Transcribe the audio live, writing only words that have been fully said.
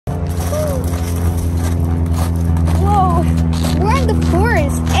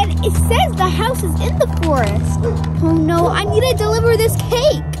house is in the forest. Oh no, I need to deliver this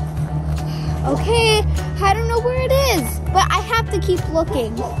cake. Okay, I don't know where it is, but I have to keep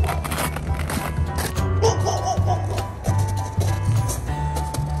looking.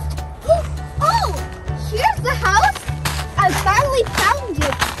 Oh, here's the house. I finally found you,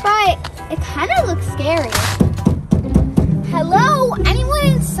 but it kind of looks scary. Hello, anyone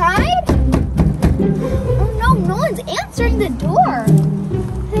inside? Oh no, no one's answering the door.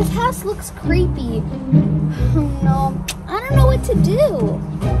 This house looks creepy. Oh no, I don't know what to do.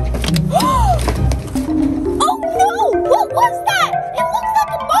 Oh no, what was that? It looks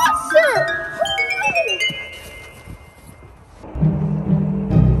like a monster.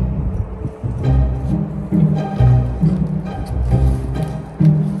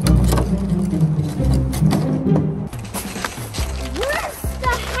 Where's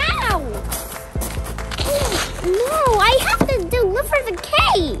the house? No, I have to deliver the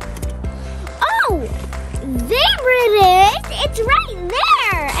cake. Oh, there it is. It's right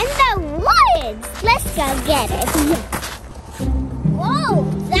there in the woods. Let's go get it. Whoa,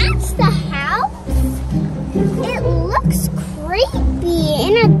 that's the house? It looks creepy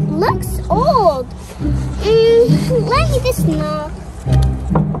and it looks old. Let me just knock.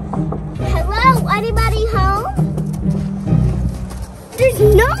 Hello, anybody home? There's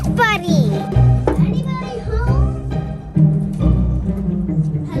nobody. Anybody home?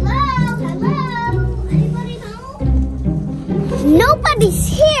 Hello, hello, anybody home? Nobody's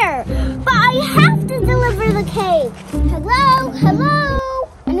here, but I have to deliver the cake. Hello, hello,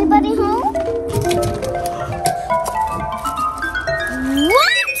 anybody home?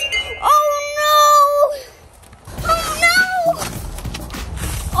 What? Oh no! Oh no!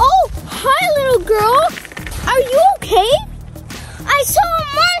 Oh, hi little girl. Are you okay? I saw a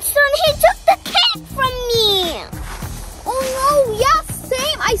monster and he took the cake from me. Oh no, yeah,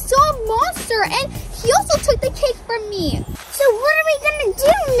 same. I saw a monster and he also took the cake from me. So what are we gonna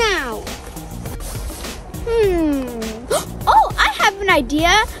do now? Oh, I have an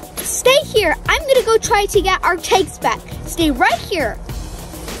idea. Stay here. I'm gonna go try to get our cakes back. Stay right here.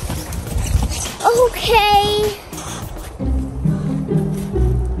 Okay.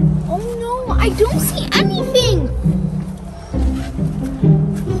 Oh no, I don't see anything.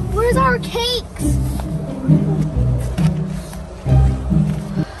 Where's our cakes?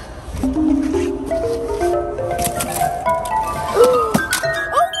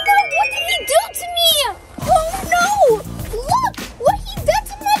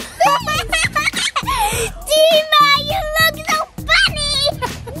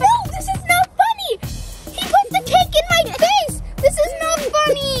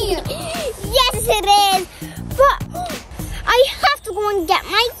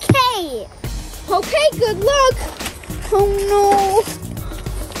 Okay, good luck. Oh no.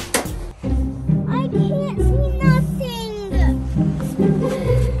 I can't see nothing.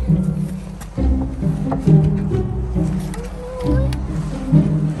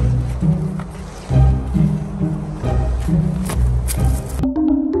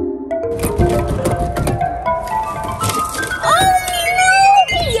 Oh no!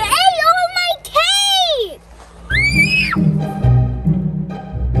 He ate all my cake!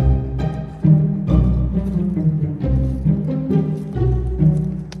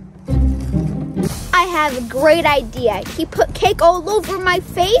 I have a great idea. He put cake all over my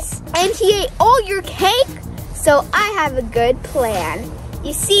face and he ate all your cake. So I have a good plan.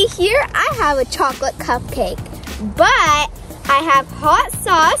 You see here, I have a chocolate cupcake, but I have hot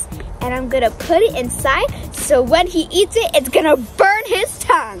sauce and I'm gonna put it inside so when he eats it, it's gonna burn his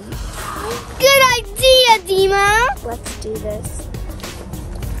tongue. Good idea, Deema. Let's do this.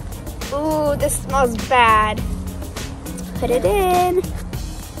 Ooh, this smells bad. Let's put it in.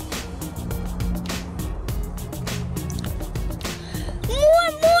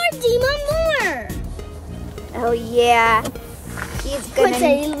 Oh yeah, he's gonna. What's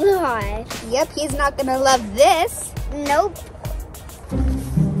a lot? Yep, he's not gonna love this. Nope. Okay.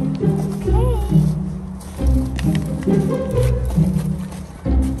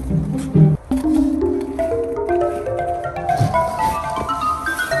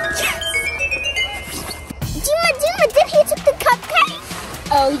 Yes. Deema, did he took the cupcake?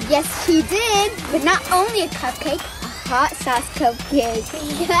 Oh yes, he did. But not only a cupcake, a hot sauce cupcake.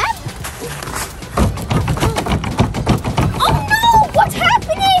 Yep. What's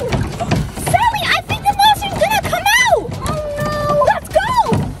happening? Sally, I think the monster's gonna come out! Oh no! Let's go!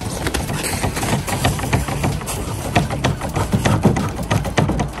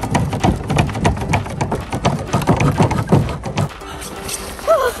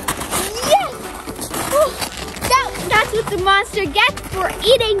 Oh, yes! Oh, that's what the monster gets for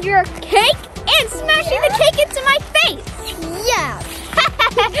eating your cake and smashing the